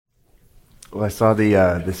Well, I saw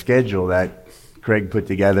the schedule that Craig put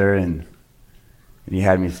together, and he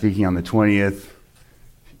had me speaking on the 20th,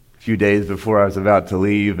 a few days before I was about to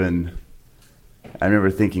leave, and I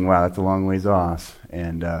remember thinking, wow, that's a long ways off,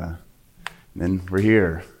 and then we're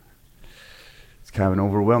here. It's kind of an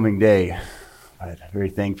overwhelming day, but very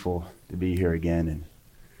thankful to be here again and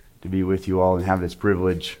to be with you all and have this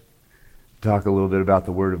privilege to talk a little bit about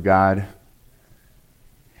the Word of God.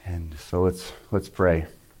 And so let's pray.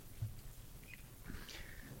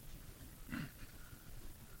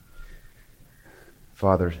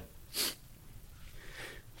 Father,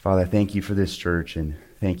 I thank you for this church and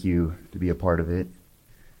thank you to be a part of it.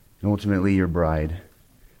 And ultimately your bride,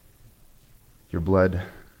 your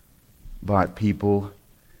blood-bought people.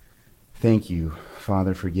 Thank you,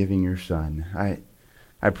 Father, for giving your Son.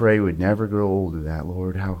 I pray we'd never grow old of that,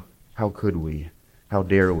 Lord. How could we? How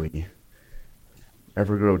dare we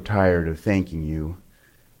ever grow tired of thanking you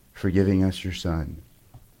for giving us your Son?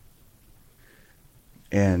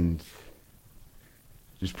 And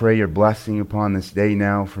just pray your blessing upon this day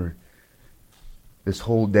now for this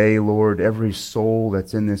whole day, Lord. Every soul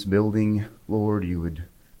that's in this building, Lord, you would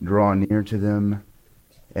draw near to them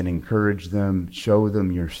and encourage them, show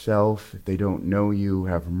them yourself. If they don't know you,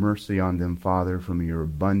 have mercy on them, Father, from your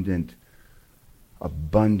abundant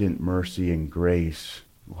mercy and grace.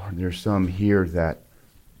 Lord, there's some here that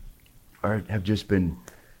have just been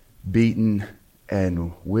beaten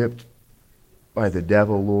and whipped by the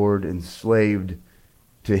devil, Lord, enslaved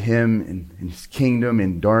to him and his kingdom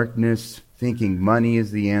in darkness, thinking money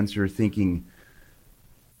is the answer, thinking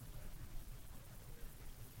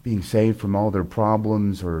being saved from all their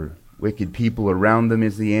problems or wicked people around them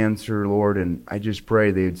is the answer, Lord. And I just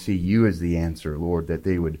pray they would see you as the answer, Lord, that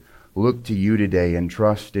they would look to you today and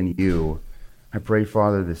trust in you. I pray,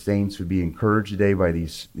 Father, the saints would be encouraged today by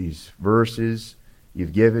these verses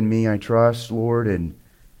you've given me, I trust, Lord, and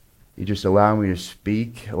you just allow me to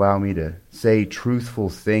speak, allow me to say truthful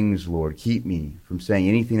things, Lord. Keep me from saying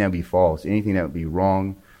anything that would be false, anything that would be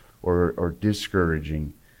wrong or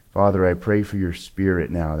discouraging. Father, I pray for your Spirit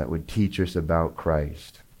now that would teach us about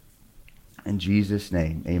Christ. In Jesus'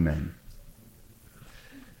 name, amen.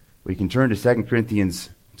 We can turn to 2 Corinthians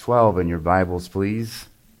 12 in your Bibles, please.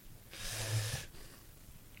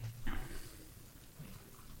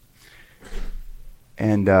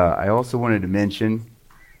 And I also wanted to mention,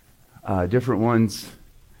 different ones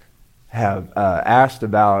have asked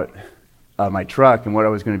about my truck and what I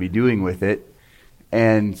was going to be doing with it.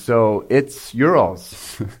 And so it's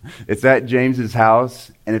yours. It's at James's house.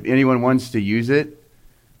 And if anyone wants to use it,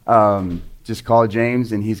 just call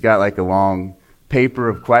James, and he's got like a long paper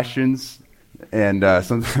of questions. And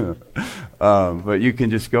but you can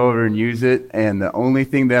just go over and use it. And the only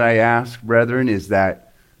thing that I ask, brethren, is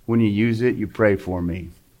that when you use it, you pray for me.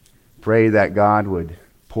 Pray that God would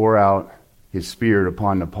pour out his Spirit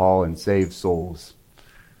upon Nepal and save souls.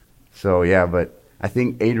 So yeah, but I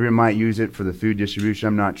think Adrian might use it for the food distribution.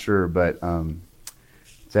 I'm not sure, but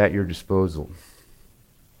it's at your disposal.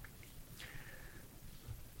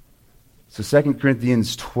 So 2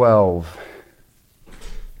 Corinthians 12,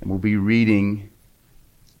 and we'll be reading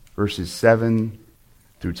verses 7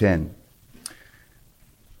 through 10.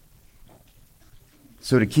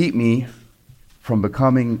 So to keep me from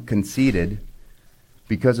becoming conceited,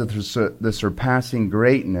 because of the surpassing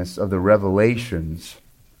greatness of the revelations,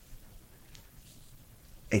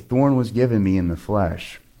 a thorn was given me in the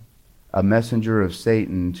flesh, a messenger of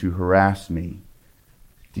Satan to harass me,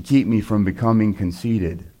 to keep me from becoming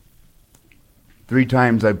conceited. 3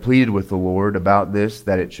 times I pleaded with the Lord about this,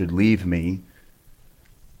 that it should leave me.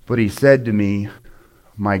 But he said to me,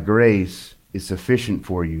 my grace is sufficient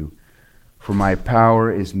for you, for my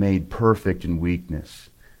power is made perfect in weakness.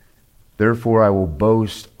 Therefore I will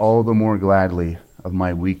boast all the more gladly of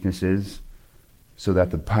my weaknesses, so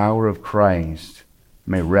that the power of Christ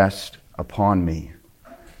may rest upon me.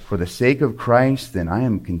 For the sake of Christ, then, I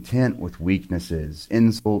am content with weaknesses,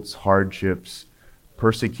 insults, hardships,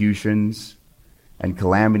 persecutions, and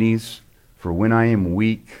calamities. For when I am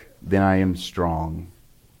weak, then I am strong.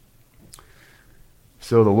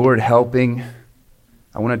 So the Lord helping,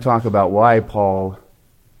 I want to talk about why Paul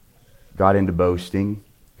got into boasting.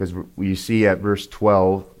 Because you see at verse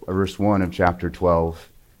 12, or verse 1 of chapter 12,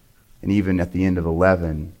 and even at the end of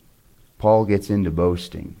 11, Paul gets into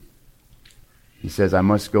boasting. He says, I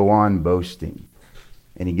must go on boasting.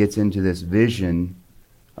 And he gets into this vision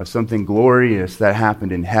of something glorious that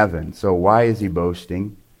happened in heaven. So why is he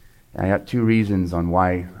boasting? And I got 2 reasons on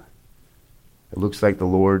why it looks like the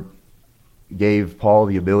Lord gave Paul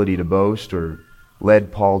the ability to boast, or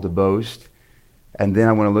led Paul to boast. And then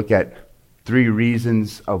I want to look at 3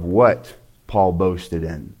 reasons of what Paul boasted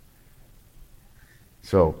in.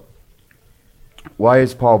 So, why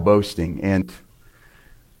is Paul boasting? And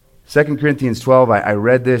 2 Corinthians 12, I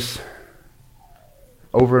read this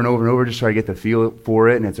over and over and over just try to get the feel for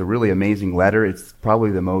it, and it's a really amazing letter. It's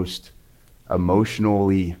probably the most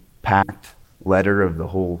emotionally packed letter of the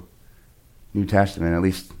whole New Testament. At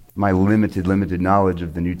least my limited knowledge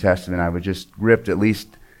of the New Testament, I was just gripped at least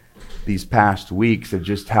these past weeks of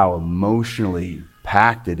just how emotionally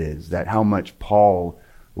packed it is, that how much Paul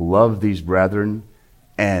loved these brethren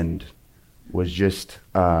and was just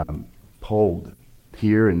pulled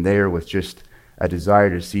here and there with just a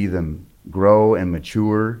desire to see them grow and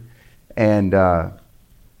mature. And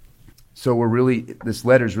so this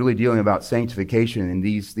letter is really dealing about sanctification, and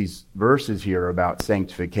these verses here are about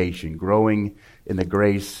sanctification, growing in the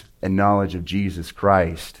grace and knowledge of Jesus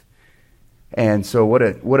Christ. And so what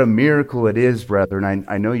a miracle it is, brethren.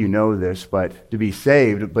 I know you know this, but to be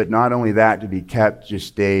saved, but not only that, to be kept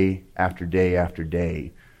just day after day after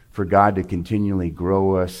day, for God to continually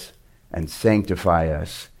grow us and sanctify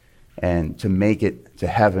us and to make it to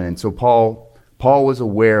heaven. And so Paul was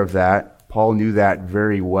aware of that. Paul knew that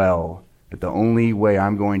very well, that the only way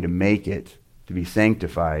I'm going to make it to be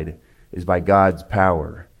sanctified is by God's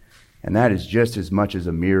power. And that is just as much as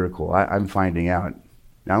a miracle. I'm finding out.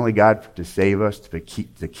 Not only God to save us, to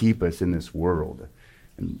keep us in this world.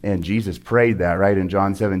 And Jesus prayed that, right, in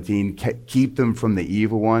John 17, keep them from the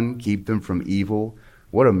evil one, keep them from evil.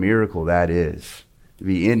 What a miracle that is, to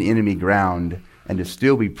be in enemy ground and to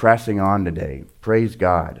still be pressing on today. Praise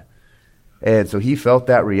God. And so he felt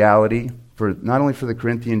that reality, for not only for the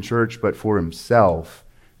Corinthian church, but for himself,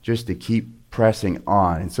 just to keep pressing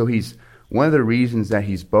on. And so one of the reasons that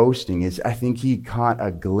he's boasting is I think he caught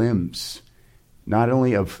a glimpse not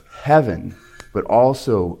only of heaven, but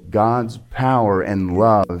also God's power and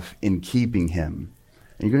love in keeping him.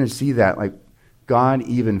 And you're going to see that, like, God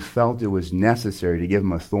even felt it was necessary to give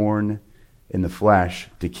him a thorn in the flesh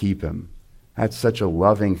to keep him. That's such a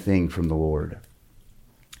loving thing from the Lord.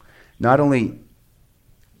 Not only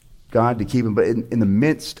God to keep him, but in the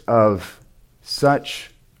midst of such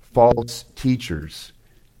false teachers,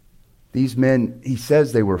 these men, he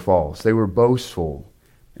says they were false, they were boastful.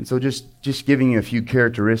 And so just giving you a few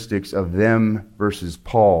characteristics of them versus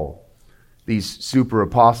Paul, these super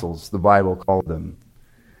apostles, the Bible called them.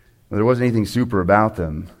 Well, there wasn't anything super about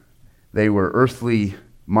them. They were earthly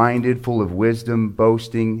minded, full of wisdom,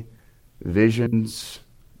 boasting, visions.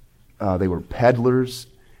 They were peddlers,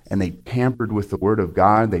 and they pampered with the Word of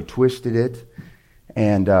God. They twisted it,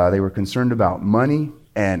 and they were concerned about money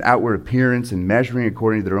and outward appearance and measuring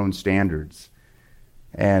according to their own standards.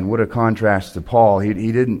 And what a contrast to Paul.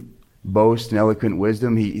 He didn't boast in eloquent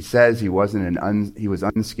wisdom. He says he was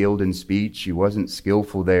unskilled in speech. He wasn't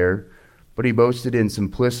skillful there. But he boasted in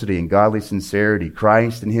simplicity and godly sincerity,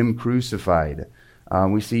 Christ and him crucified.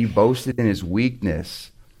 We see he boasted in his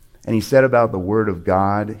weakness. And he said about the Word of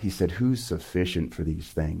God, he said, who's sufficient for these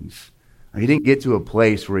things? He didn't get to a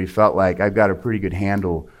place where he felt like, I've got a pretty good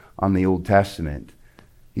handle on the Old Testament.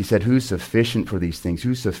 He said, who's sufficient for these things?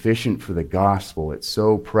 Who's sufficient for the gospel? It's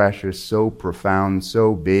so precious, so profound,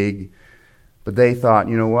 so big. But they thought,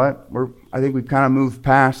 you know what? I think we've kind of moved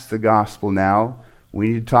past the gospel now. We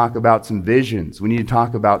need to talk about some visions. We need to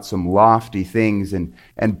talk about some lofty things. And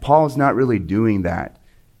Paul's not really doing that.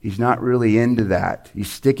 He's not really into that. He's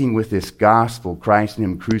sticking with this gospel, Christ and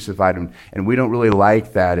him crucified. And we don't really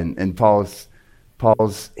like that. And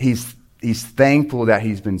he's thankful that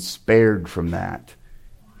he's been spared from that.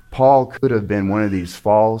 Paul could have been one of these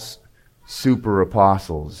false super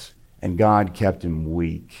apostles, and God kept him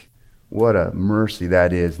weak. What a mercy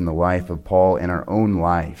that is in the life of Paul and our own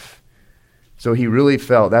life. So he really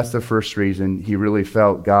felt, that's the first reason, he really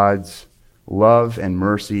felt God's love and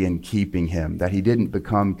mercy in keeping him, that he didn't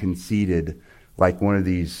become conceited like one of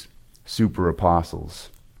these super apostles.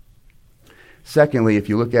 Secondly, if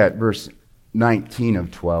you look at verse 19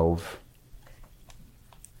 of 12,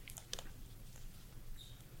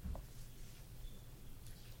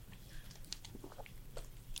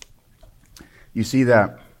 you see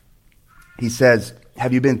that he says,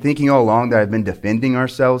 have you been thinking all along that I've been defending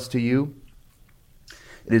ourselves to you?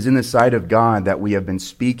 It is in the sight of God that we have been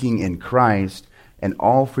speaking in Christ, and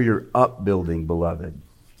all for your upbuilding, beloved.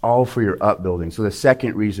 All for your upbuilding. So the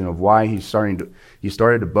second reason of why he started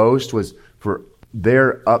to boast was for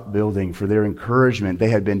their upbuilding, for their encouragement.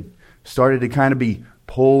 They had been started to kind of be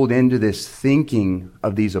pulled into this thinking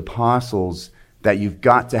of these apostles that you've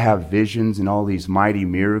got to have visions and all these mighty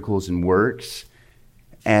miracles and works.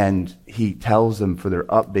 And he tells them for their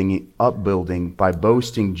upbuilding by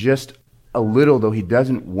boasting just a little, though he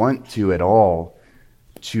doesn't want to at all,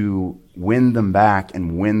 to win them back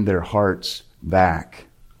and win their hearts back,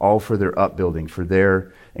 all for their upbuilding, for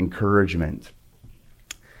their encouragement.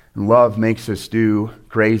 And love makes us do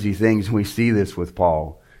crazy things, and we see this with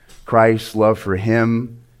Paul. Christ's love for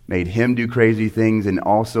him made him do crazy things, and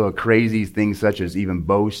also a crazy thing such as even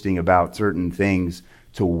boasting about certain things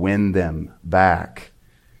to win them back.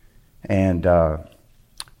 And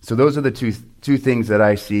so those are the two things that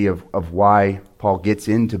I see of why Paul gets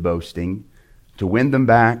into boasting, to win them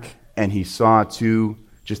back, and he saw too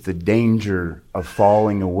just the danger of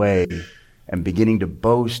falling away and beginning to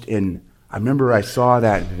boast. And I remember I saw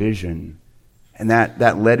that vision, and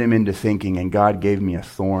that led him into thinking, and God gave me a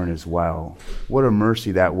thorn as well. What a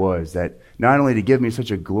mercy that was, that not only to give me such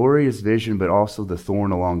a glorious vision, but also the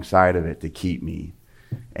thorn alongside of it to keep me.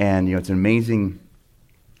 And it's an amazing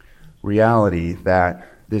reality that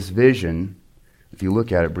this vision, if you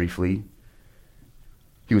look at it briefly,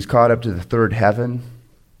 he was caught up to the third heaven,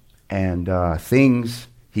 and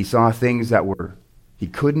he saw things that he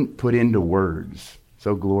couldn't put into words.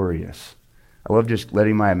 So glorious. I love just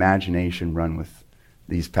letting my imagination run with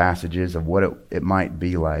these passages of what it might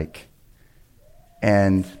be like.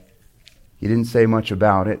 And he didn't say much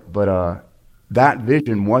about it, but that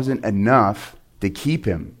vision wasn't enough to keep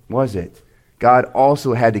him, was it? God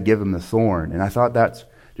also had to give him the thorn. And I thought that's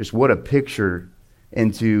just what a picture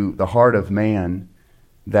into the heart of man,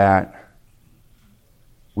 that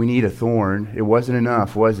we need a thorn. It wasn't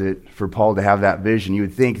enough, was it, for Paul to have that vision? You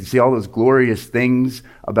would think, see, all those glorious things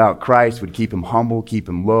about Christ would keep him humble, keep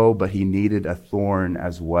him low, but he needed a thorn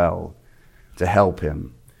as well to help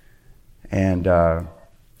him. And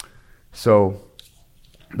so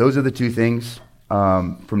those are the two things.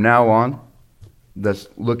 From now on, let's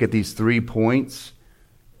look at these 3 points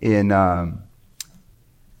in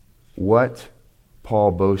what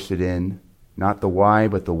Paul boasted in, not the why,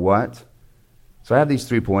 but the what. So I have these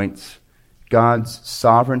 3 points: God's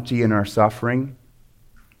sovereignty in our suffering,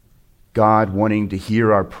 God wanting to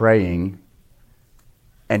hear our praying,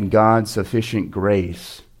 and God's sufficient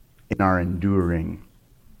grace in our enduring.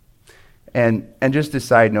 And just a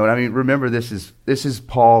side note, I mean, remember this is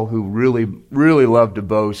Paul, who really, really loved to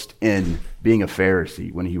boast in being a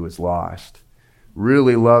Pharisee when he was lost.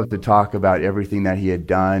 Really loved to talk about everything that he had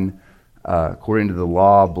done according to the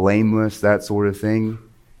law, blameless, that sort of thing.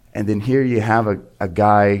 And then here you have a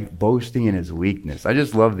guy boasting in his weakness. I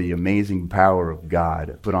just love the amazing power of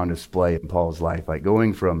God put on display in Paul's life, like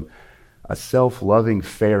going from a self-loving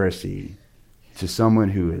Pharisee to someone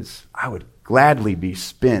who is, I would gladly be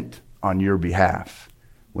spent on your behalf.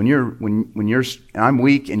 When I'm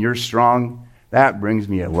weak and you're strong, that brings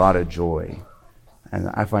me a lot of joy. And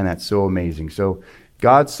I find that so amazing. So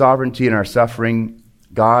God's sovereignty in our suffering,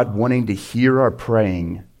 God wanting to hear our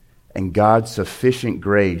praying, and God's sufficient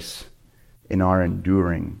grace in our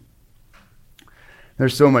enduring.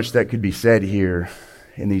 There's so much that could be said here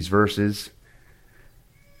in these verses.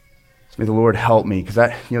 So may the Lord help me,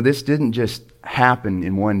 because this didn't just happen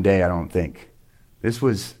in one day, I don't think. This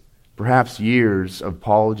was perhaps years of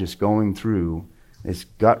Paul just going through this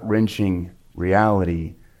gut-wrenching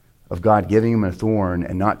reality of God giving him a thorn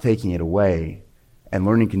and not taking it away, and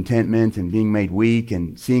learning contentment and being made weak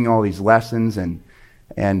and seeing all these lessons, and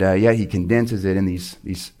yet he condenses it in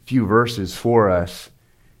these few verses for us.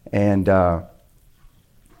 And the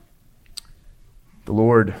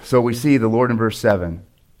Lord, so we see the Lord in verse 7,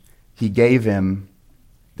 he gave him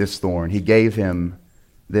this thorn. He gave him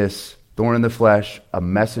this thorn in the flesh, a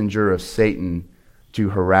messenger of Satan to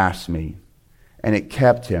harass me. And it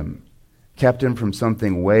kept him from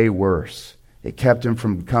something way worse. It kept him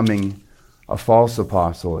from becoming a false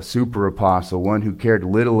apostle, a super apostle, one who cared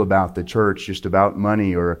little about the church, just about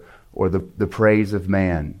money or the praise of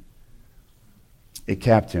man. It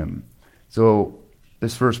kept him. So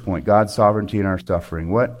this first point, God's sovereignty in our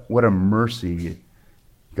suffering. What a mercy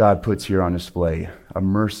God puts here on display. A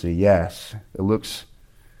mercy, yes.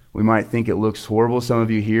 We might think it looks horrible. Some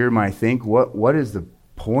of you here might think, what is the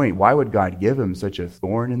point? Why would God give him such a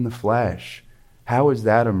thorn in the flesh? How is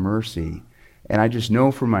that a mercy? And I just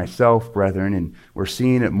know for myself, brethren, and we're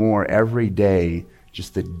seeing it more every day,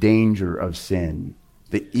 just the danger of sin,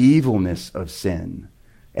 the evilness of sin,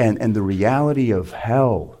 and the reality of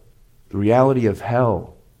hell. The reality of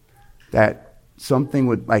hell, that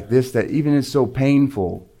something like this, that even is so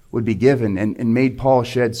painful, would be given, and made Paul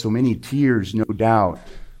shed so many tears, no doubt.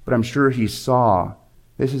 But I'm sure he saw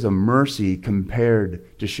this is a mercy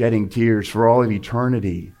compared to shedding tears for all of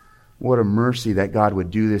eternity. What a mercy that God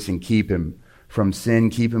would do this and keep him from sin,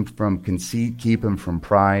 keep him from conceit, keep him from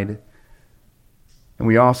pride. And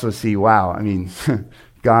we also see, wow,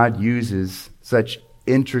 God uses such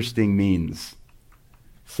interesting means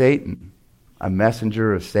Satan, a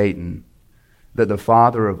messenger of Satan, that the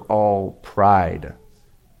father of all pride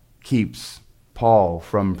keeps Paul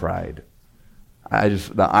from pride.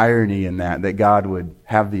 The irony in that God would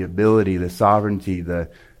have the ability, the sovereignty, the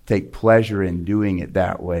take pleasure in doing it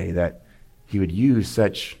that way, that he would use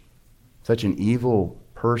such an evil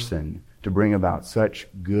person to bring about such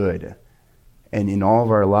good. And in all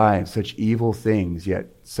of our lives, such evil things, yet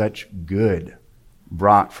such good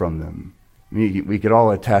brought from them. We could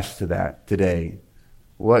all attest to that today.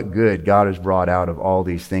 What good God has brought out of all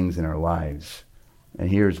these things in our lives. And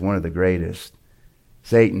here's one of the greatest.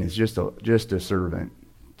 Satan is just a servant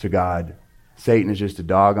to God. Satan is just a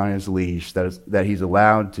dog on his leash that he's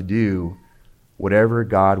allowed to do whatever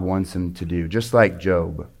God wants him to do. Just like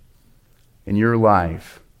Job. In your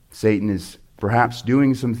life, Satan is perhaps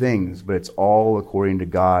doing some things, but it's all according to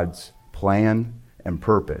God's plan and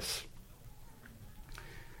purpose.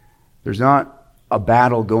 There's not a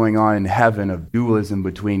battle going on in heaven of dualism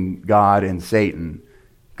between God and Satan.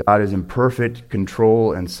 God is in perfect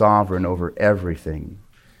control and sovereign over everything.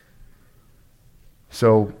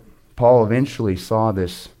 So Paul eventually saw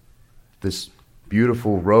this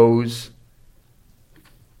beautiful rose,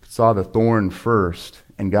 saw the thorn first,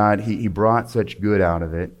 and God, he brought such good out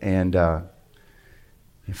of it. And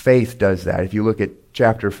faith does that. If you look at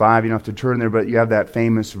chapter 5, you don't have to turn there, but you have that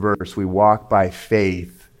famous verse, we walk by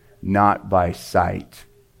faith, not by sight.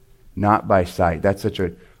 Not by sight. That's such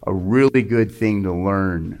a really good thing to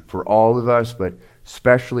learn for all of us, but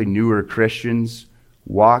especially newer Christians.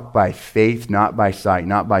 Walk by faith, not by sight,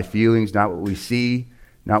 not by feelings, not what we see,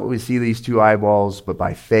 not what we see these two eyeballs, but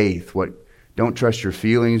by faith. Don't trust your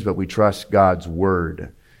feelings, but we trust God's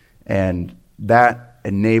word. And that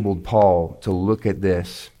enabled Paul to look at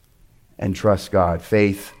this and trust God.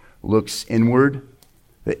 Faith looks inward.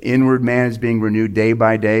 The inward man is being renewed day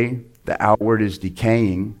by day. The outward is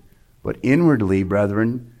decaying. But inwardly,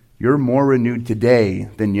 brethren, you're more renewed today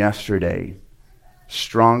than yesterday.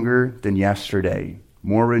 Stronger than yesterday.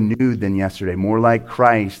 More renewed than yesterday. More like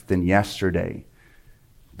Christ than yesterday.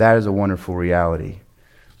 That is a wonderful reality.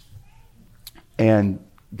 And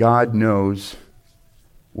God knows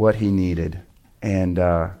what he needed. And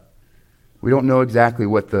we don't know exactly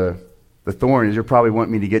what the thorn is. You're probably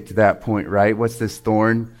wanting me to get to that point, right? What's this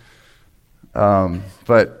thorn?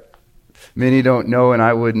 But many don't know, and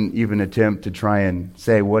I wouldn't even attempt to try and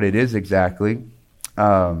say what it is exactly.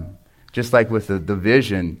 Just like with the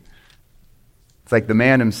vision, it's like the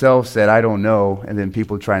man himself said, I don't know, and then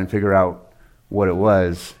people try and figure out what it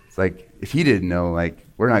was. It's like, if he didn't know,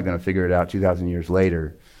 we're not going to figure it out 2,000 years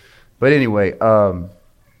later. But anyway,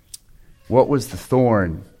 what was the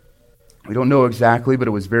thorn? We don't know exactly, but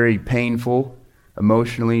it was very painful,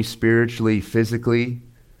 emotionally, spiritually, physically,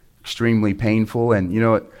 extremely painful. And you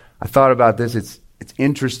know what? I thought about this. It's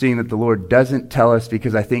interesting that the Lord doesn't tell us,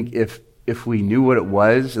 because I think if we knew what it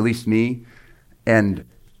was, at least me, and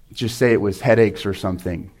just say it was headaches or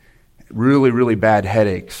something, really, really bad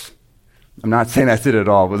headaches. I'm not saying that's it at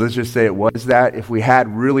all, but let's just say it was that. If we had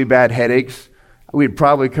really bad headaches, we'd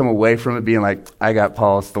probably come away from it being like, I got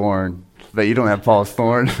Paul's thorn, but you don't have Paul's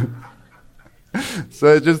thorn.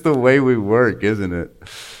 So it's just the way we work, isn't it?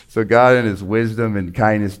 So God in his wisdom and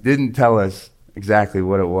kindness didn't tell us exactly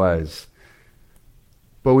what it was.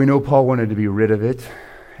 But we know Paul wanted to be rid of it,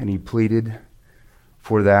 and he pleaded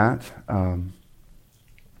for that. And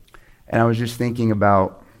I was just thinking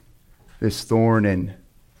about this thorn and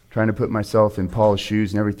trying to put myself in Paul's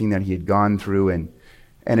shoes and everything that he had gone through.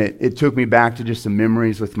 And it took me back to just some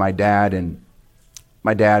memories with my dad. And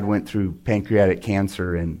my dad went through pancreatic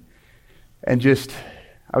cancer. And just,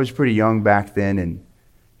 I was pretty young back then.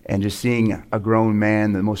 And just seeing a grown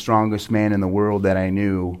man, the most strongest man in the world that I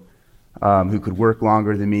knew, who could work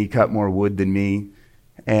longer than me, cut more wood than me,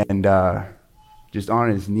 and just on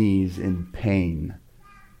his knees in pain.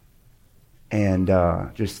 And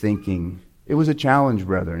just thinking, it was a challenge,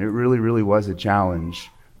 brethren. It really, really was a challenge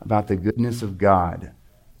about the goodness of God.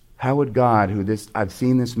 How would God, I've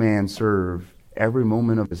seen this man serve every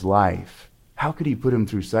moment of his life, how could he put him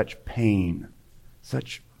through such pain,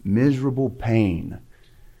 such miserable pain?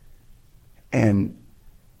 And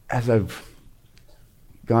as I've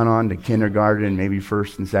gone on to kindergarten, maybe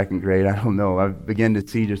first and second grade, I don't know, I've begun to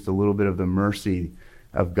see just a little bit of the mercy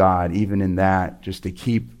of God, even in that, just to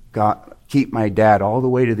keep my dad all the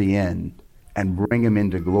way to the end and bring him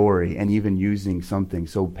into glory, and even using something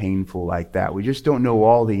so painful like that. We just don't know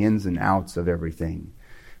all the ins and outs of everything.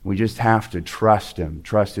 We just have to trust him,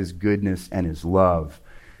 trust his goodness and his love.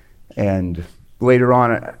 And later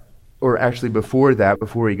on, or actually before that,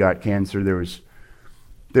 before he got cancer, there was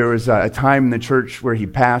there was a time in the church where he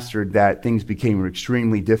pastored that things became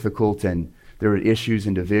extremely difficult and there were issues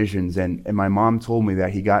and divisions. And my mom told me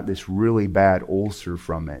that he got this really bad ulcer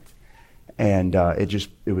from it. And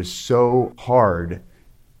it was so hard,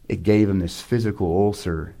 it gave him this physical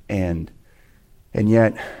ulcer. And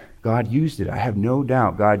yet, God used it. I have no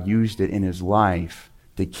doubt God used it in his life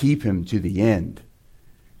to keep him to the end.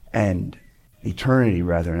 And eternity,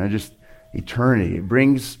 rather. And eternity. It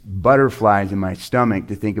brings butterflies in my stomach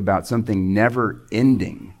to think about something never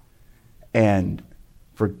ending. And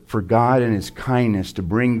for God and his kindness to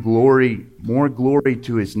bring glory, more glory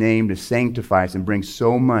to his name, to sanctify us and bring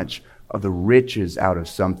so much of the riches out of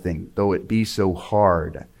something, though it be so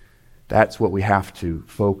hard. That's what we have to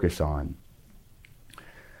focus on.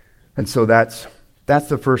 And so that's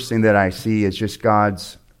the first thing that I see is just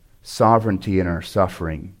God's sovereignty in our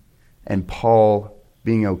suffering. And Paul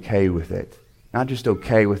being okay with it. Not just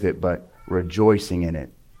okay with it, but rejoicing in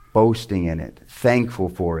it, boasting in it, thankful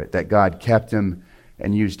for it, that God kept him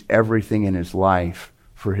and used everything in his life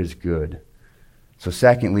for his good. So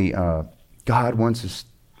secondly, God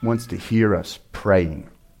wants to hear us praying.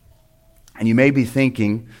 And you may be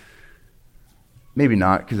thinking, maybe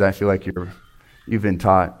not, because I feel like you've been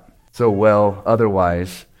taught so well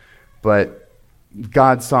otherwise, but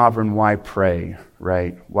God's sovereign, why pray,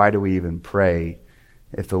 right? Why do we even pray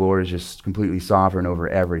if the Lord is just completely sovereign over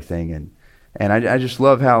everything? And I just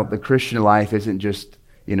love how the Christian life isn't just,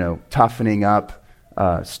 toughening up,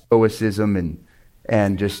 stoicism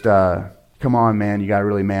and just, come on, man, you got to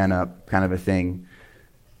really man up kind of a thing.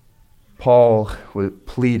 Paul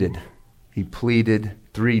pleaded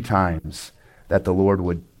 3 times that the Lord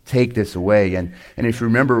would take this away. And if you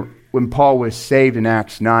remember, when Paul was saved in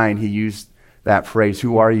Acts 9, he used that phrase,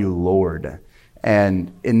 "Who are you, Lord?"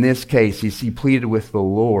 And in this case, he pleaded with the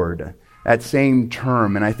Lord, that same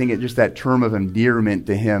term. And I think it's just that term of endearment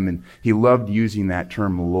to him. And he loved using that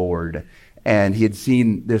term, Lord. And he had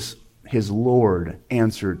seen his Lord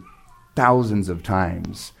answered thousands of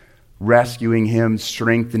times, rescuing him,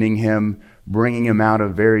 strengthening him, bringing him out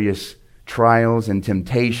of various trials and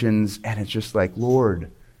temptations. And it's just like,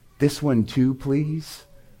 Lord, this one too, please.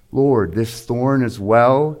 Lord, this thorn as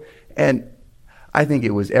well. And I think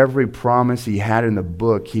it was every promise he had in the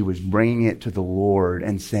book, he was bringing it to the Lord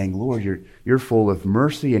and saying, Lord, you're full of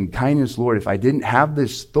mercy and kindness, Lord. If I didn't have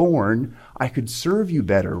this thorn, I could serve you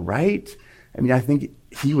better, right? I mean, I think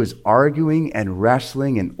he was arguing and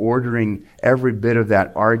wrestling and ordering every bit of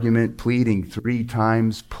that argument, pleading 3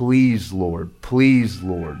 times, please, Lord, please,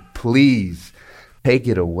 take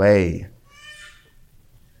it away.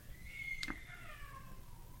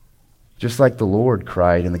 Just like the Lord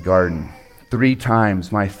cried in the garden 3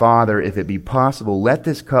 times, my Father, if it be possible, let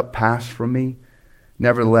this cup pass from me.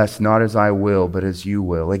 Nevertheless, not as I will, but as you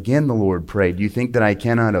will. Again, the Lord prayed, do you think that I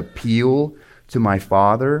cannot appeal to my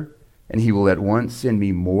Father, and he will at once send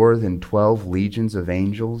me more than 12 legions of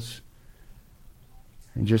angels?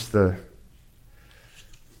 And just the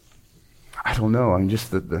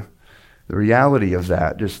reality of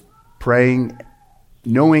that, just praying,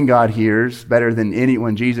 knowing God hears better than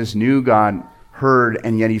anyone. Jesus knew God heard,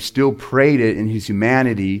 and yet he still prayed it in his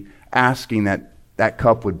humanity, asking that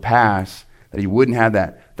cup would pass, that he wouldn't have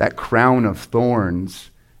that crown of thorns.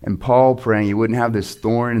 And Paul praying he wouldn't have this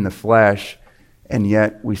thorn in the flesh, and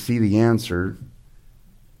yet we see the answer.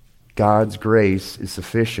 God's grace is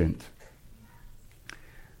sufficient.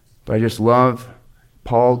 But I just love,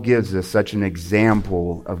 Paul gives us such an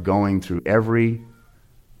example of going through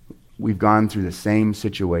we've gone through the same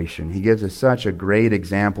situation. He gives us such a great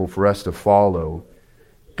example for us to follow.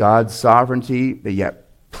 God's sovereignty, but yet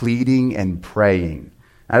pleading and praying.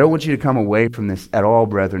 I don't want you to come away from this at all,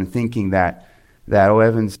 brethren, thinking that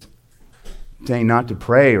Evan's saying not to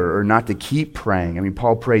pray or not to keep praying. I mean,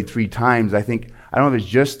 Paul prayed 3 times. I don't know if it's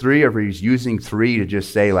just 3 or if he's using 3 to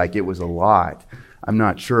just say like it was a lot. I'm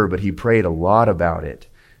not sure, but he prayed a lot about it.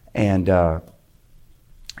 And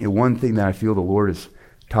one thing that I feel the Lord has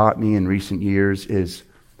taught me in recent years is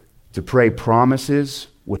to pray promises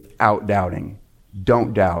without doubting.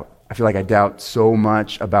 Don't doubt. I feel like I doubt so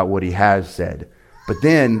much about what he has said. But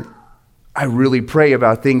then I really pray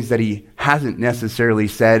about things that he hasn't necessarily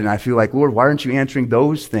said, and I feel like, Lord, why aren't you answering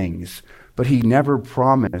those things? But he never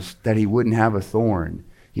promised that he wouldn't have a thorn.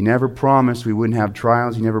 He never promised we wouldn't have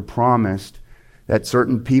trials. He never promised that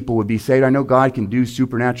certain people would be saved. I know God can do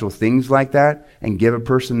supernatural things like that and give a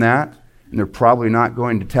person that, and they're probably not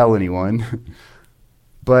going to tell anyone.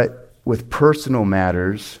 But with personal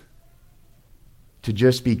matters, to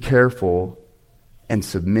just be careful and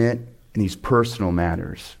submit in these personal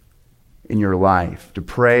matters in your life, to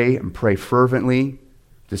pray and pray fervently,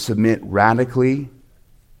 to submit radically,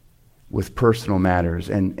 with personal matters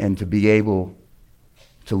and to be able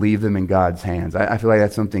to leave them in God's hands. I feel like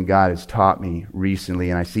that's something God has taught me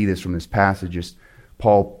recently, and I see this from this passage, just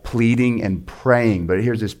Paul pleading and praying. But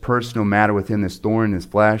here's this personal matter within this thorn in his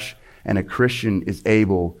flesh, and a Christian is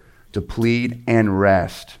able to plead and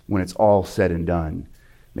rest when it's all said and done.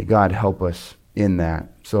 May God help us in that.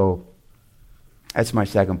 So that's my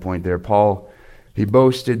second point there. Paul, he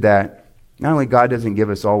boasted that not only God doesn't give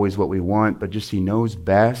us always what we want, but just he knows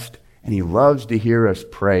best, and he loves to hear us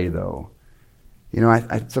pray, though. You know,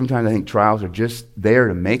 sometimes I think trials are just there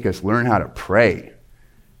to make us learn how to pray,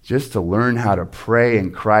 just to learn how to pray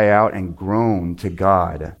and cry out and groan to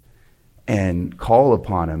God and call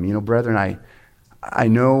upon him. You know, brethren, I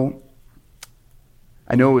know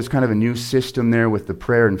it was kind of a new system there with the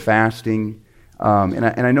prayer and fasting, and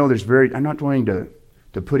I know I'm not wanting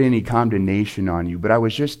to put any condemnation on you, but I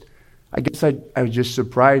was just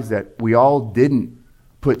surprised that we all didn't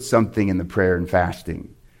put something in the prayer and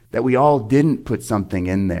fasting, that we all didn't put something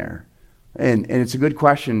in there. And it's a good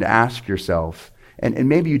question to ask yourself. And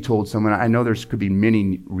maybe you told someone, I know could be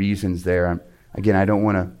many reasons there. Again, I don't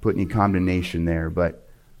want to put any condemnation there, but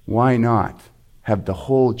why not have the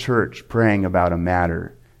whole church praying about a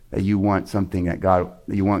matter that you want something that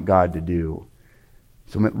you want God to do?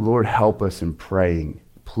 So Lord, help us in praying,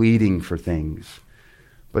 pleading for things.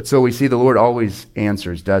 But so we see the Lord always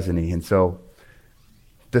answers, doesn't he? And so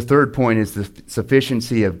the third point is the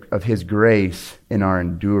sufficiency of his grace in our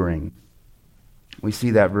enduring. We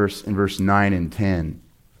see that in verse 9 and 10.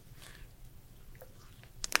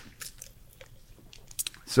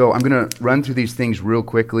 So I'm going to run through these things real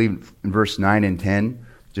quickly in verse 9 and 10,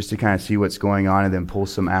 just to kind of see what's going on and then pull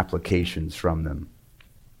some applications from them.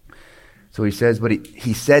 So he says, but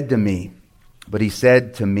he said to me,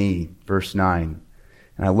 verse 9.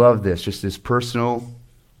 And I love this, just this personal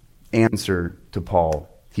answer to Paul.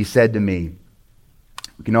 He said to me.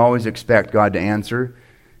 We can always expect God to answer.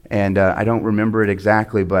 And I don't remember it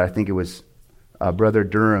exactly, but I think it was Brother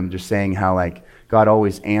Durham just saying how like God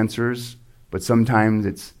always answers, but sometimes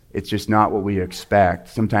it's just not what we expect.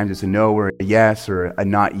 Sometimes it's a no or a yes or a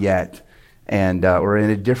not yet, and or in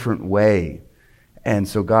a different way. And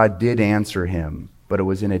so God did answer him, but it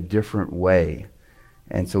was in a different way.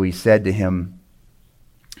 And so he said to him,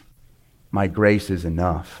 my grace is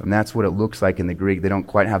enough. And that's what it looks like in the Greek. They don't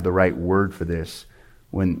quite have the right word for this.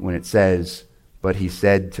 When it says, but he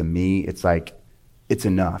said to me, it's like, it's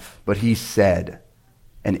enough. But he said,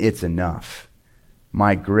 and it's enough.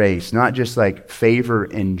 My grace, not just like favor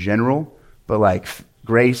in general, but like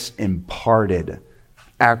grace imparted,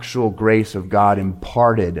 actual grace of God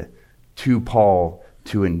imparted to Paul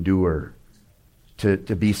to endure, to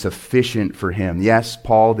be sufficient for him. Yes,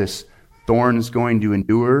 Paul, this thorn is going to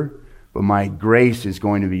endure, but my grace is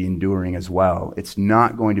going to be enduring as well. It's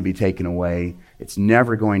not going to be taken away. It's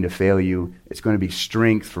never going to fail you. It's going to be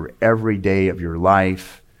strength for every day of your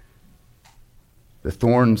life. The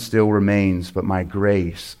thorn still remains, but my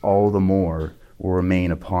grace all the more will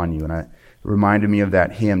remain upon you. And it reminded me of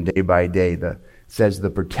that hymn, Day by Day, that says, the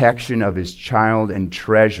protection of his child and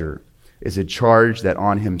treasure is a charge that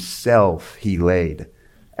on himself he laid.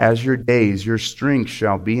 As your days, your strength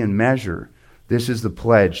shall be in measure. This is the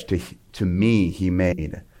pledge to me he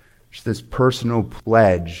made. It's this personal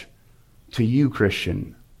pledge to you,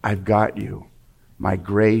 Christian. I've got you. My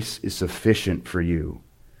grace is sufficient for you.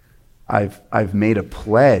 I've made a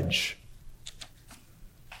pledge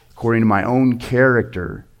according to my own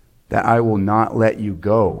character that I will not let you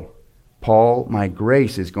go. Paul, my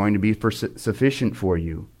grace is going to be sufficient for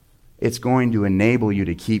you. It's going to enable you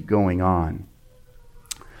to keep going on.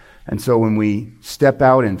 And so when we step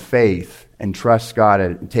out in faith and trust God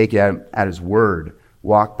and take it at his word,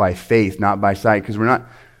 walk by faith, not by sight, because we're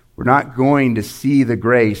not going to see the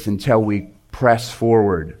grace until we press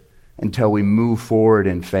forward, until we move forward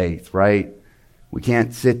in faith, right? We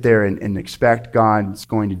can't sit there and expect God's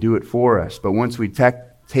going to do it for us. But once we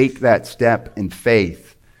take that step in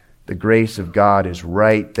faith, the grace of God is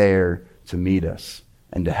right there to meet us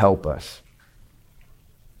and to help us.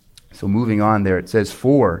 So moving on there, it says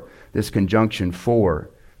for, this conjunction for,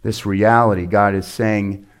 this reality, God is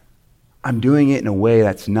saying, I'm doing it in a way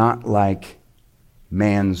that's not like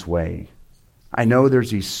man's way. I know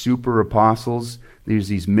there's these super apostles, there's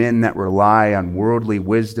these men that rely on worldly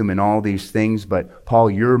wisdom and all these things, but Paul,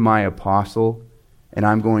 you're my apostle, and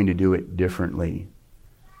I'm going to do it differently.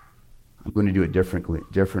 I'm going to do it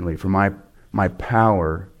differently. For my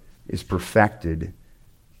power is perfected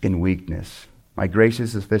in weakness. My grace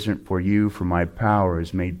is sufficient for you, for my power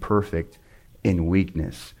is made perfect in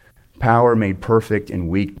weakness. Power made perfect in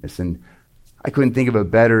weakness. And I couldn't think of a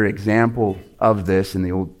better example of this in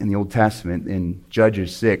the Old Testament in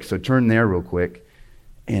Judges 6. So turn there real quick,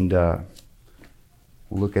 and we'll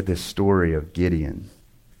look at this story of Gideon.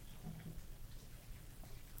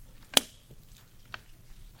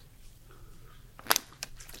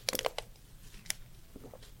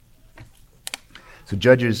 So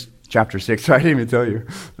Judges chapter 6. Sorry, I didn't even tell you.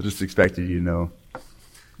 I just expected you to know.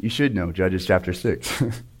 You should know Judges chapter 6.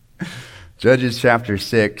 Judges chapter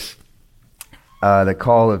 6. The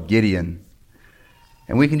call of Gideon.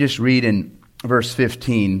 And we can just read in verse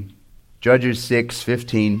 15, Judges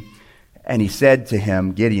 6:15, and he said to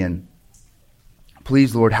him, Gideon,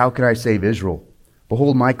 please, Lord, how could I save Israel?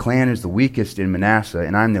 Behold, my clan is the weakest in Manasseh,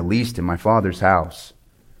 and I'm the least in my father's house.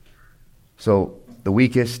 So, the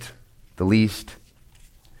weakest, the least.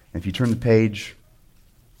 If you turn the page,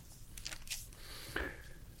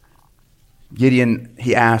 Gideon,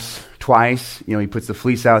 he asks twice, he puts the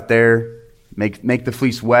fleece out there, make the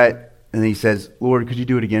fleece wet, and then he says, Lord, could you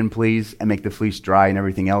do it again, please, and make the fleece dry and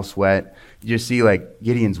everything else wet. You just see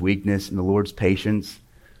Gideon's weakness and the Lord's patience.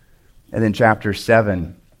 And then chapter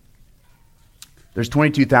 7, there's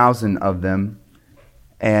 22,000 of them,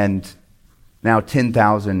 and now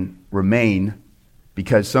 10,000 remain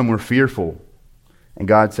because some were fearful. And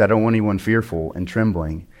God said, I don't want anyone fearful and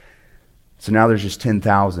trembling. So now there's just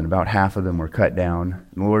 10,000. About half of them were cut down.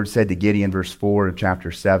 And the Lord said to Gideon, verse 4 of chapter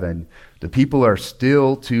 7, the people are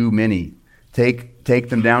still too many. Take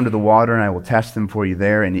them down to the water, and I will test them for you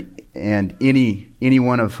there. And any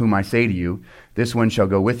one of whom I say to you, this one shall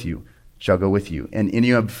go with you. And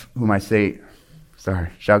any of whom I say,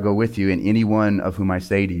 shall go with you. And any one of whom I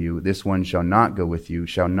say to you, this one shall not go with you,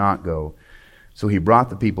 shall not go. So he brought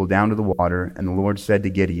the people down to the water, and the Lord said to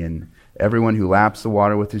Gideon, everyone who laps the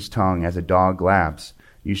water with his tongue as a dog laps,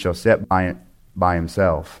 you shall set by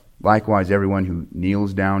himself. Likewise, everyone who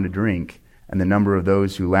kneels down to drink, and the number of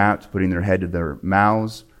those who lapped, putting their head to their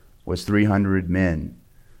mouths, was 300 men.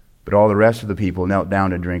 But all the rest of the people knelt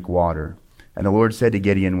down to drink water. And the Lord said to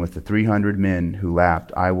Gideon, with the 300 men who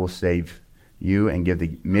lapped, I will save you and give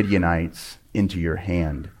the Midianites into your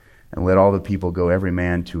hand, and let all the people go every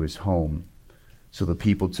man to his home. So the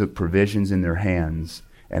people took provisions in their hands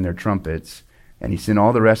and their trumpets, and he sent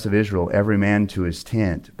all the rest of Israel, every man to his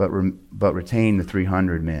tent, but retained the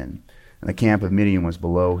 300 men. And the camp of Midian was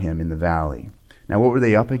below him in the valley. Now what were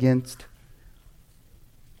they up against?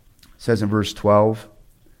 It says in verse 12,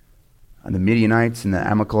 and the Midianites and the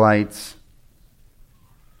Amalekites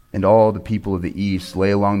and all the people of the east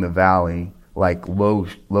lay along the valley like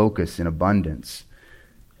locusts in abundance.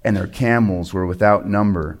 And their camels were without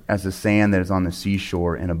number, as the sand that is on the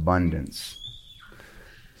seashore in abundance.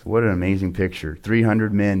 So what an amazing picture.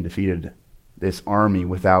 300 men defeated this army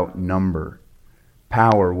without number.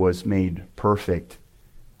 Power was made perfect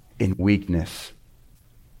in weakness.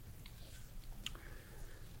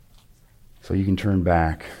 So you can turn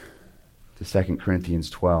back to 2 Corinthians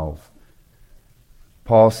 12.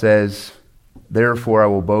 Paul says, therefore I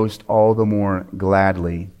will boast all the more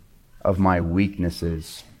gladly of my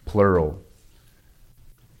weaknesses, plural.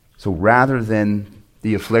 So rather than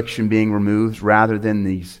the affliction being removed, rather than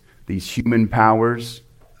these human powers,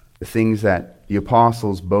 the things that the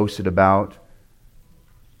apostles boasted about,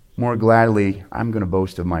 more gladly, I'm going to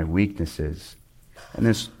boast of my weaknesses. And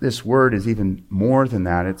this word is even more than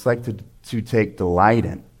that. It's like to take delight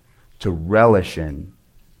in, to relish in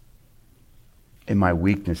my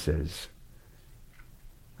weaknesses.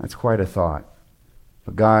 That's quite a thought.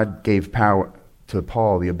 But God gave power to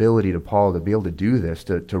Paul, the ability to Paul to be able to do this,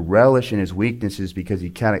 to relish in his weaknesses, because he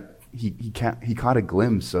caught a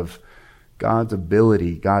glimpse of God's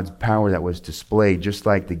ability, God's power that was displayed, just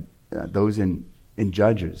like those in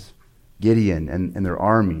Judges, Gideon and their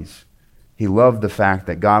armies. He loved the fact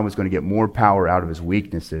that God was going to get more power out of his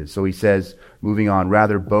weaknesses. So he says, moving on,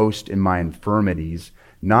 rather boast in my infirmities,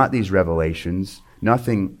 not these revelations,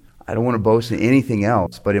 nothing. I don't want to boast in anything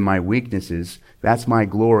else, but in my weaknesses. That's my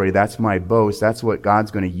glory, that's my boast, that's what God's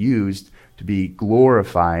going to use to be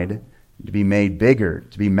glorified, to be made bigger,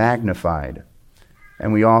 to be magnified.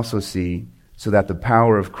 And we also see, so that the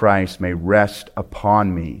power of Christ may rest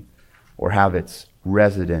upon me, or have its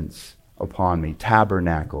residence upon me,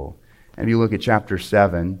 tabernacle. And if you look at chapter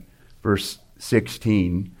 7, verse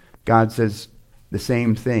 16, God says the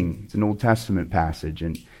same thing. It's an Old Testament passage,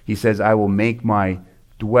 and he says, I will make my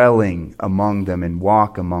dwelling among them and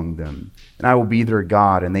walk among them, and I will be their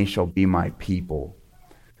God, and they shall be my people.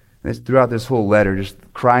 And throughout this whole letter,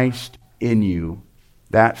 just Christ in you,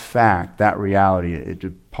 that fact, that reality,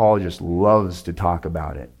 Paul just loves to talk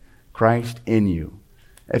about it. Christ in you.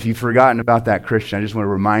 If you've forgotten about that, Christian, I just want to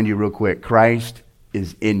remind you real quick, Christ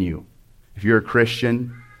is in you. If you're a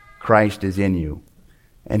Christian, Christ is in you.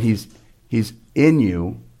 And he's in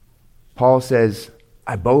you. Paul says,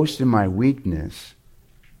 I boast in my weakness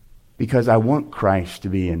because I want Christ to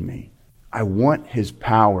be in me. I want his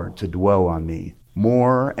power to dwell on me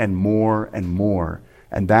more and more and more.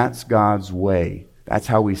 And that's God's way. That's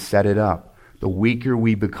how we set it up. The weaker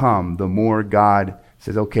we become, the more God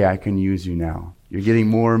says, okay, I can use you now. You're getting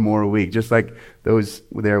more and more weak, just like those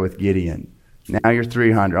there with Gideon. Now you're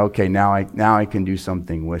 300. Okay, now I can do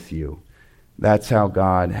something with you. That's how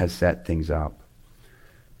God has set things up.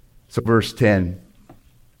 So verse 10,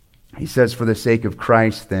 he says, for the sake of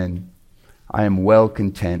Christ, then, I am well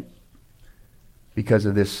content because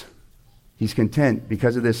of this. He's content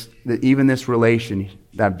because of this, even this relation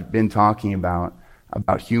that I've been talking about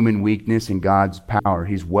human weakness and God's power.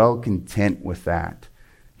 He's well content with that.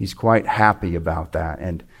 He's quite happy about that.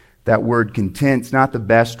 And that word content's not the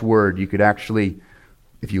best word. You could actually,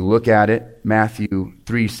 if you look at it, Matthew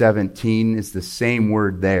 3:17 is the same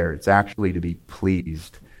word there. It's actually to be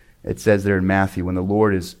pleased. It says there in Matthew, when the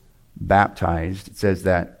Lord is baptized, it says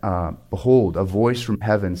that, behold, a voice from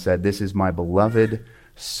heaven said, this is my beloved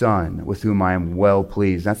Son, with whom I am well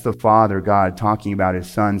pleased. That's the Father God talking about his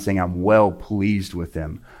Son, saying, I'm well pleased with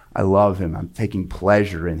him. I love him. I'm taking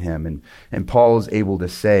pleasure in him. And Paul is able to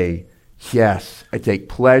say, yes, I take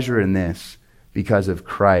pleasure in this because of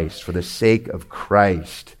Christ, for the sake of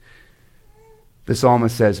Christ. The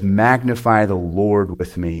psalmist says, magnify the Lord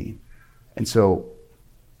with me. And so,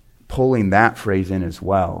 pulling that phrase in as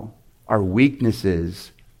well, our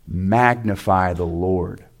weaknesses magnify the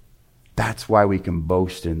Lord. That's why we can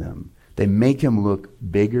boast in them. They make him look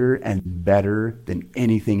bigger and better than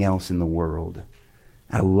anything else in the world.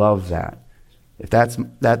 I love that. If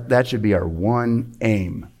that should be our one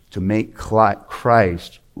aim, to make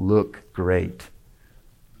Christ look great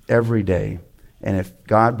every day. And if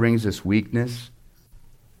God brings us weakness,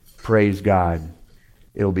 praise God.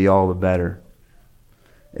 It'll be all the better.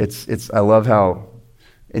 I love how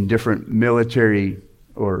in different military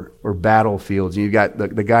or battlefields, you've got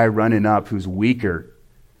the guy running up who's weaker,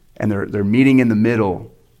 and they're meeting in the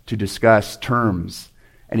middle to discuss terms.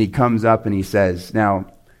 And he comes up and he says, now,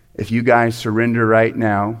 if you guys surrender right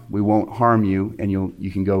now, we won't harm you, and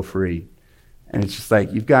you can go free. And it's just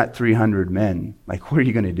like, you've got 300 men. Like, what are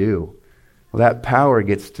you going to do? Well, that power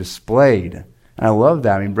gets displayed. And I love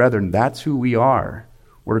that. I mean, brethren, that's who we are.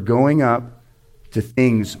 We're going up to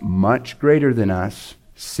things much greater than us,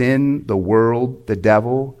 sin, the world, the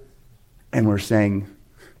devil, and we're saying,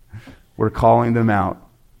 we're calling them out.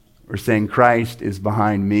 We're saying, Christ is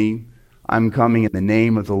behind me. I'm coming in the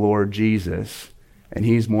name of the Lord Jesus, and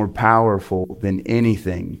he's more powerful than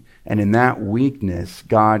anything. And in that weakness,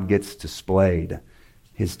 God gets displayed.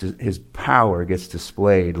 His power gets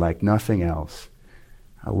displayed like nothing else.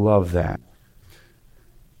 I love that.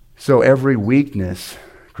 So every weakness,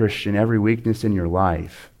 Christian, every weakness in your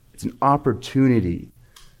life, it's an opportunity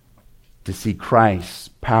to see Christ's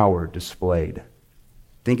power displayed.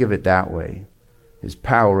 Think of it that way. His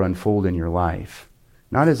power unfold in your life.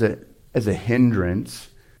 Not as a hindrance,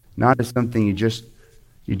 not as something you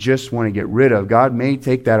just want to get rid of. God may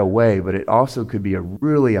take that away, but it also could be a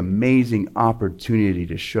really amazing opportunity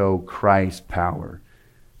to show Christ's power,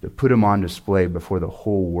 to put him on display before the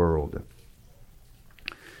whole world.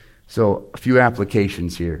 So, a few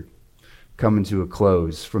applications here, coming to a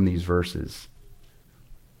close from these verses.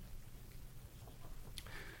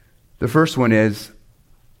 The first one is,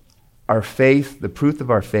 our faith, the proof of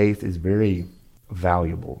our faith is very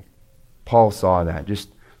valuable. Paul saw that. Just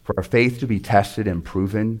for our faith to be tested and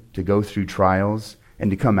proven, to go through trials and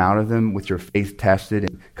to come out of them with your faith tested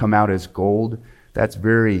and come out as gold, that's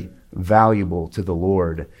very valuable to the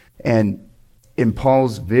Lord. And in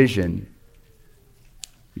Paul's vision,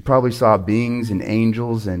 he probably saw beings and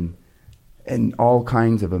angels and all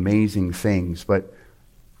kinds of amazing things. But,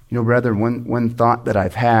 brethren, one thought that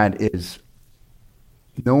I've had is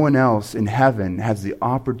no one else in heaven has the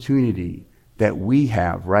opportunity that we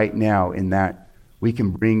have right now, in that we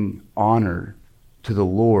can bring honor to the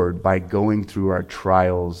Lord by going through our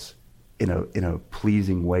trials in a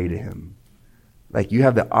pleasing way to him. Like, you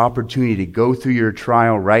have the opportunity to go through your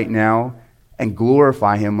trial right now and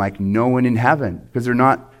glorify him like no one in heaven, because they're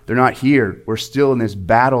not here. We're still in this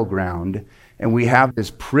battleground, and we have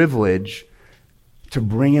this privilege to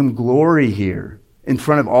bring him glory here in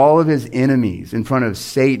front of all of his enemies, in front of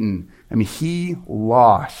Satan. I mean, he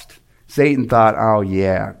lost. Satan thought, oh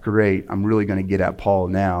yeah, great, I'm really going to get at Paul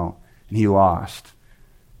now. And he lost.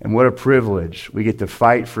 And what a privilege. We get to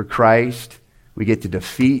fight for Christ. We get to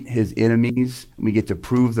defeat his enemies. We get to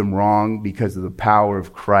prove them wrong because of the power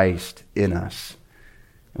of Christ in us.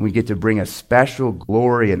 And we get to bring a special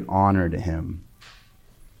glory and honor to him.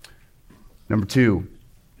 Number 2,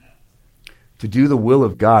 to do the will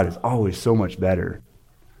of God is always so much better.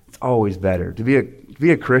 It's always better. To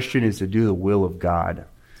be a Christian is to do the will of God.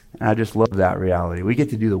 And I just love that reality. We get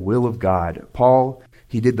to do the will of God. Paul,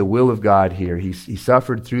 he did the will of God here. He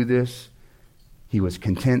suffered through this. He was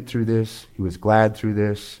content through this. He was glad through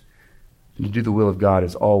this. And to do the will of God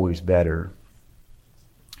is always better.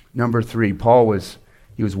 Number 3, Paul was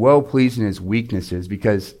well pleased in his weaknesses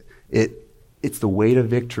because it's the way to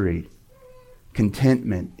victory.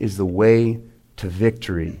 Contentment is the way to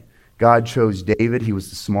victory. God chose David. He was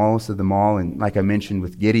the smallest of them all, and like I mentioned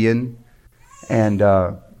with Gideon. And,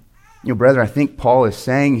 brethren, I think Paul is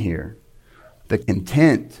saying here, the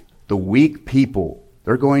content, the weak people,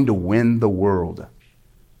 they're going to win the world.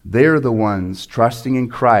 They're the ones trusting in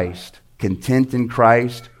Christ, content in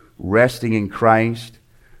Christ, resting in Christ.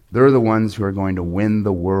 They're the ones who are going to win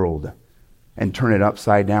the world and turn it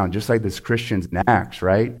upside down, just like this Christians in Acts,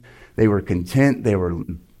 right? They were content, they were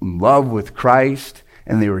in love with Christ,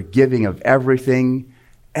 and they were giving of everything.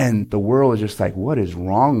 And the world is just like, what is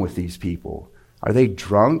wrong with these people? Are they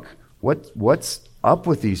drunk? What's up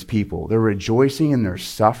with these people? They're rejoicing in their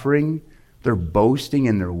suffering. They're boasting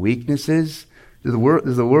in their weaknesses. Does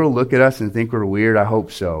the world look at us and think we're weird? I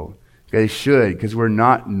hope so. They should, because we're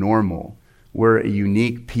not normal. We're a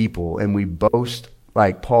unique people, and we boast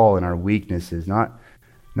like Paul in our weaknesses. Not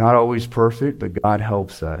always perfect, but God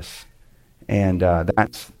helps us. And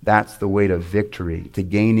that's the way to victory, to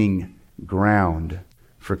gaining ground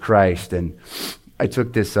for Christ. And I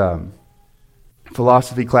took this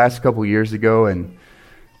philosophy class a couple years ago, and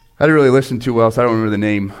I didn't really listen too well, so I don't remember the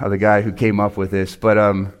name of the guy who came up with this. But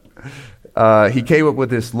he came up with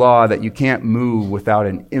this law that you can't move without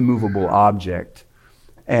an immovable object.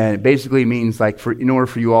 And it basically means, like, in order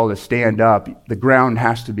for you all to stand up, the ground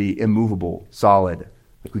has to be immovable, solid.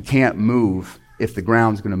 Like, we can't move if the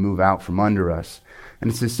ground's going to move out from under us. And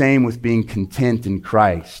it's the same with being content in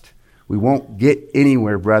Christ. We won't get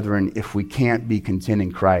anywhere, brethren, if we can't be content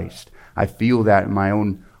in Christ. I feel that in my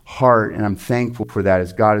own heart, and I'm thankful for that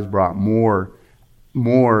as God has brought more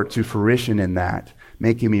to fruition in that,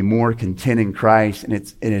 making me more content in Christ, and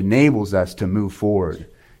it enables us to move forward.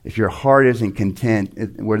 If your heart isn't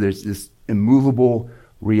content, where there's this immovable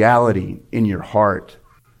reality in your heart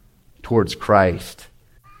towards Christ,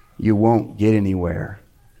 you won't get anywhere.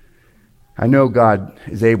 I know God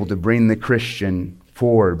is able to bring the Christian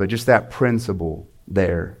forward, but just that principle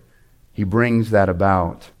there, he brings that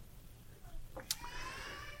about.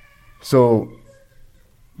 So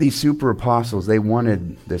these super apostles, they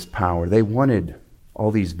wanted this power. They wanted all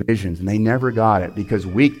these visions, and they never got it because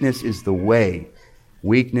weakness is the way.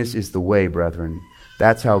 Weakness is the way, brethren.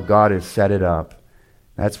 That's how God has set it up.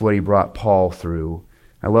 That's what he brought Paul through.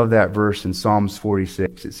 I love that verse in Psalms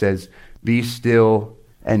 46. It says, "Be still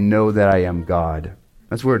and know that I am God."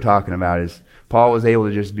 That's what we're talking about, is Paul was able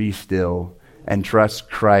to just be still and trust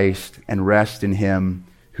Christ and rest in him,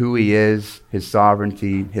 who he is, his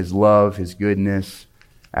sovereignty, his love, his goodness.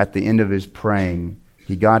 At the end of his praying,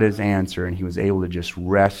 he got his answer, and he was able to just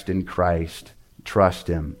rest in Christ, trust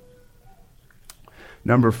him.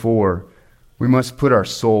 Number 4, we must put our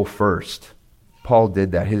soul first. Paul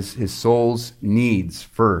did that. His soul's needs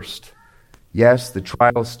first. Yes, the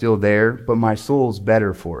trial's still there, but my soul's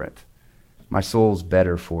better for it. My soul's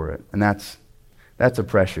better for it. And that's a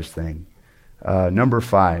precious thing. Number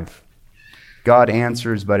 5, God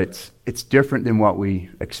answers, but it's different than what we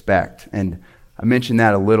expect. And I mentioned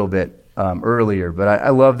that a little bit earlier, but I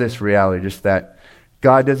love this reality, just that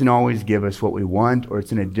God doesn't always give us what we want, or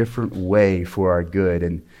it's in a different way for our good.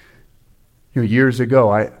 And years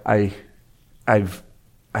ago, I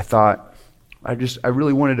thought I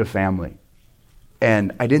really wanted a family,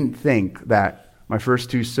 and I didn't think that my first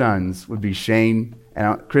 2 sons would be Shane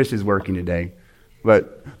and Chris is working today,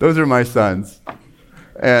 but those are my sons,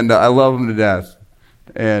 and I love them to death,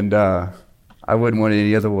 and I wouldn't want it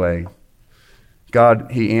any other way. God,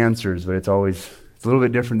 he answers, but it's a little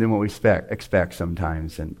bit different than what we expect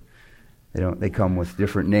sometimes, and they come with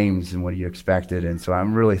different names than what you expected, and so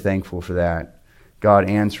I'm really thankful for that. God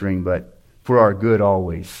answering, but for our good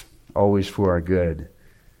always for our good.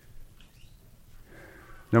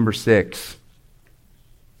 Number 6,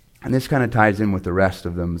 and this kind of ties in with the rest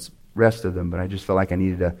of them, but I just felt like I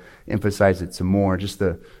needed to emphasize it some more, just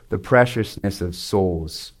the preciousness of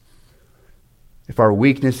souls. If our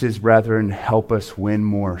weaknesses, brethren, help us win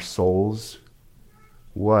more souls,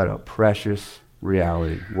 what a precious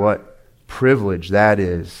reality. What privilege that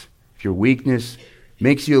is. If your weakness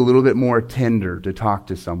makes you a little bit more tender to talk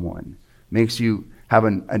to someone, makes you have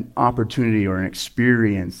an opportunity or an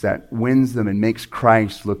experience that wins them and makes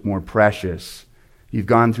Christ look more precious. You've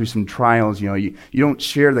gone through some trials, you don't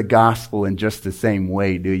share the gospel in just the same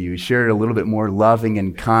way, do you? You share it a little bit more loving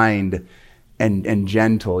and kind and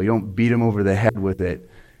gentle. You don't beat them over the head with it.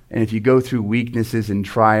 And if you go through weaknesses and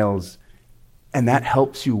trials, and that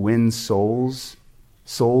helps you win souls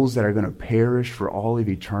that are going to perish for all of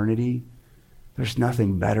eternity, there's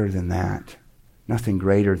nothing better than that, nothing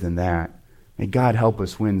greater than that. May God help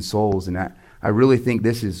us win souls. And I really think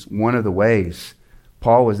this is one of the ways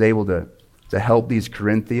Paul was able to help these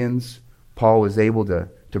Corinthians. Paul was able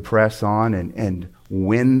to press on and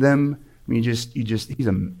win them. I mean, he's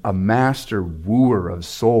a master wooer of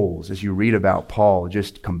souls, as you read about Paul,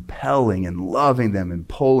 just compelling and loving them and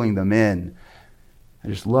pulling them in. I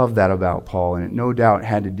just love that about Paul, and it no doubt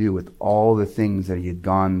had to do with all the things that he had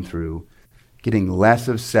gone through, getting less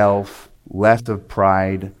of self, less of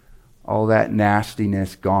pride, all that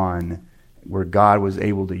nastiness gone, where God was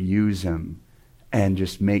able to use him and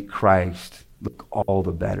just make Christ look all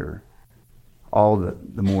the better, all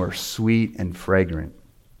the more sweet and fragrant.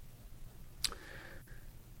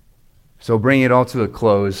 So bring it all to a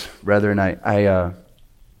close, brethren. I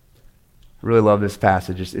really love this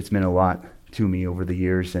passage. It's meant a lot to me over the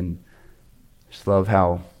years, and just love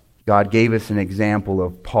how God gave us an example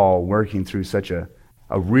of Paul working through such a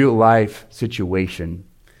real life situation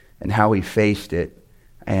and how he faced it,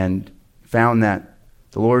 and found that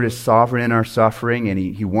the Lord is sovereign in our suffering, and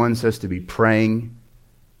he wants us to be praying,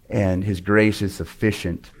 and his grace is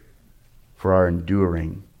sufficient for our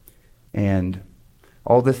enduring. And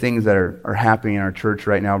all the things that are happening in our church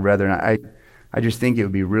right now, brethren, I just think it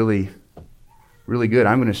would be really, really good.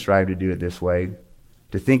 I'm going to strive to do it this way,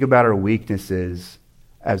 to think about our weaknesses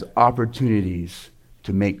as opportunities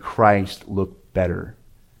to make Christ look better,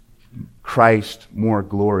 Christ more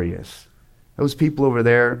glorious. Those people over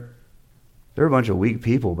there, they're a bunch of weak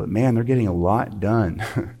people, but man, they're getting a lot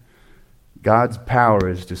done. God's power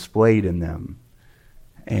is displayed in them.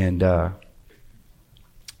 And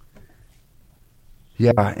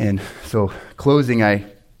and so closing, I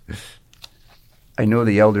know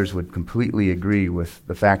the elders would completely agree with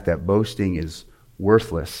the fact that boasting is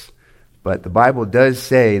worthless. But the Bible does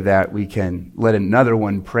say that we can let another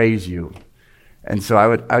one praise you. And so I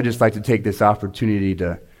would just like to take this opportunity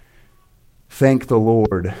to thank the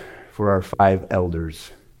Lord for our 5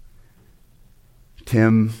 elders.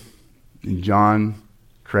 Tim and John,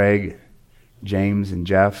 Craig, James, and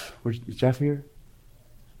Jeff. Is Jeff here?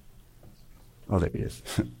 Oh, there he is.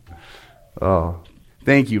 Oh,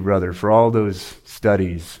 thank you, brother, for all those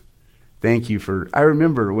studies. Thank you I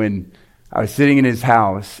remember when I was sitting in his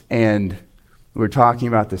house and we were talking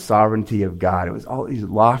about the sovereignty of God. It was all these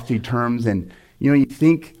lofty terms, and you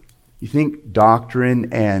think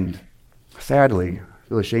doctrine, and sadly, I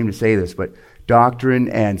feel ashamed to say this, but doctrine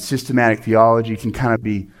and systematic theology can kind of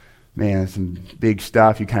be, man, some big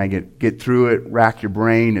stuff. You kind of get through it, rack your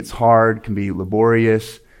brain. It's hard, can be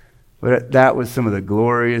laborious. But that was some of the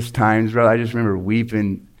glorious times, brother. I just remember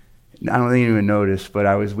weeping. I don't think you even noticed, but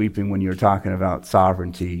I was weeping when you were talking about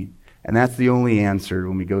sovereignty. And that's the only answer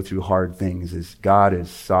when we go through hard things, is God is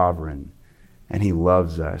sovereign and he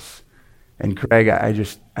loves us. And Craig, I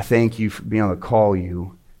thank you for being able to call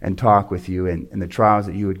you and talk with you and the trials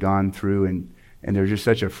that you had gone through, and there's just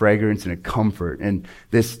such a fragrance and a comfort. And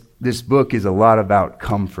this book is a lot about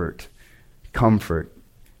comfort.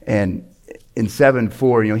 And in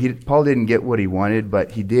 7:4, Paul didn't get what he wanted,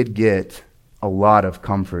 but he did get a lot of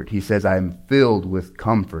comfort. He says, I am filled with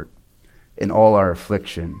comfort in all our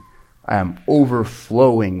affliction. I am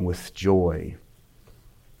overflowing with joy.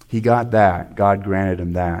 He got that. God granted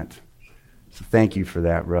him that. So thank you for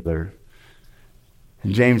that, brother.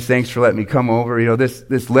 And James, thanks for letting me come over.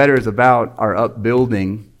 This letter is about our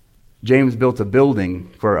upbuilding. James built a building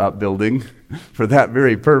for our upbuilding for that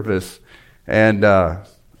very purpose. And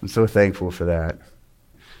I'm so thankful for that.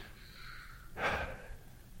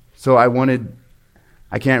 So I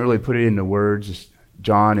can't really put it into words, just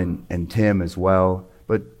John and Tim as well,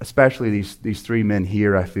 but especially these 3 men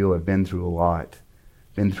here, I feel have been through a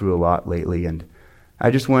lot lately. And I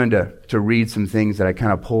just wanted to read some things that I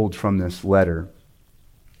kind of pulled from this letter.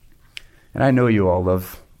 And I know you all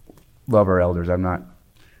love our elders.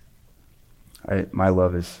 My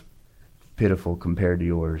love is pitiful compared to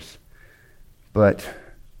yours. But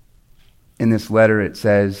in this letter it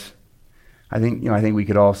says, I think we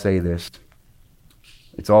could all say this.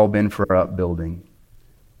 It's all been for our upbuilding.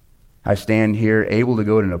 I stand here able to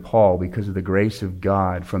go to Nepal because of the grace of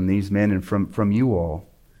God from these men and from you all.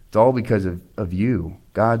 It's all because of you,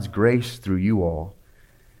 God's grace through you all.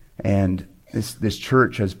 And this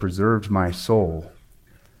church has preserved my soul.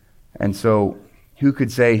 And so, who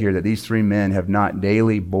could say here that these three men have not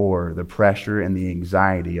daily bore the pressure and the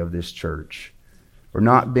anxiety of this church, or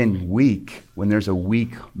not been weak when there's a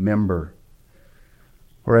weak member,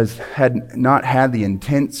 or has not had the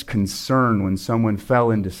intense concern when someone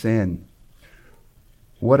fell into sin?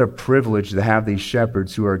 What a privilege to have these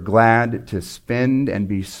shepherds who are glad to spend and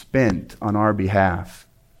be spent on our behalf,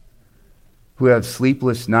 who have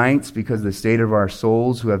sleepless nights because of the state of our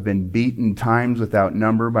souls, who have been beaten times without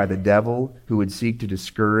number by the devil, who would seek to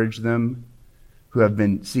discourage them, who have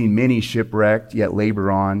been seen many shipwrecked, yet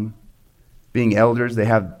labor on. Being elders, they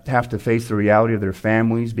have to face the reality of their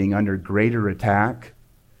families being under greater attack,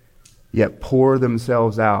 yet pour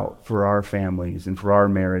themselves out for our families and for our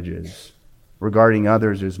marriages. Regarding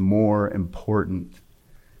others is more important.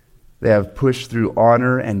 They have pushed through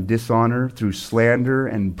honor and dishonor, through slander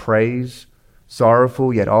and praise,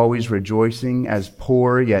 sorrowful yet always rejoicing, as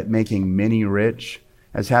poor yet making many rich,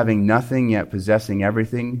 as having nothing yet possessing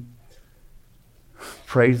everything.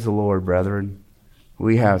 Praise the Lord, brethren.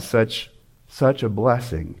 We have such a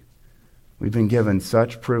blessing. We've been given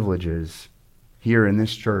such privileges here in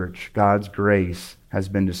this church. God's grace has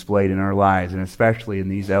been displayed in our lives, and especially in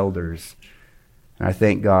these elders. And I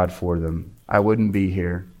thank God for them. I wouldn't be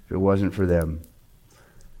here if it wasn't for them.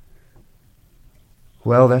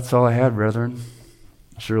 Well, that's all I had, brethren.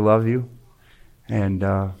 I sure love you. And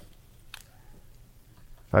if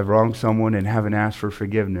I've wronged someone and haven't asked for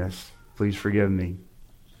forgiveness, please forgive me.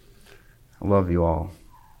 I love you all.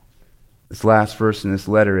 This last verse in this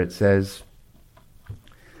letter, it says,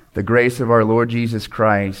 "The grace of our Lord Jesus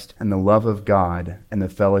Christ and the love of God and the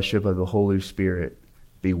fellowship of the Holy Spirit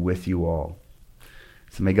be with you all."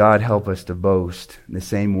 So may God help us to boast in the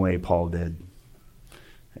same way Paul did.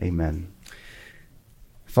 Amen.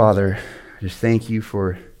 Father, just thank you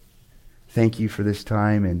for this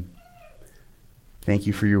time, and thank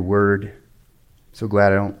you for your word. So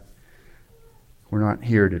glad we're not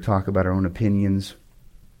here to talk about our own opinions,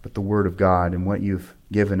 but the word of God and what you've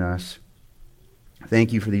given us.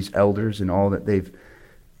 Thank you for these elders and all that they've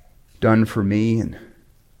done for me and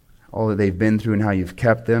all that they've been through and how you've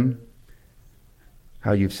kept them,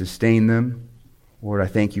 how you've sustained them. Lord, I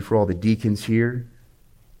thank you for all the deacons here,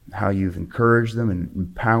 how you've encouraged them and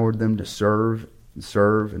empowered them to serve and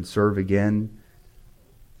serve and serve again.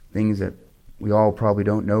 Things that we all probably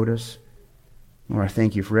don't notice. Lord, I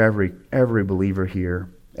thank you for every believer here,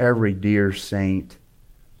 every dear saint.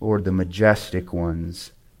 Lord, the majestic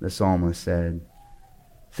ones, the psalmist said.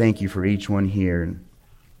 Thank you for each one here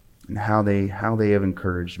and how they have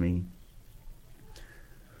encouraged me.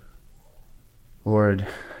 Lord,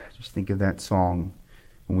 just think of that song.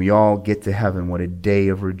 When we all get to heaven, what a day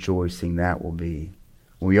of rejoicing that will be.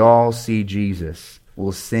 When we all see Jesus,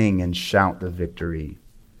 we'll sing and shout the victory.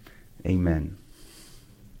 Amen.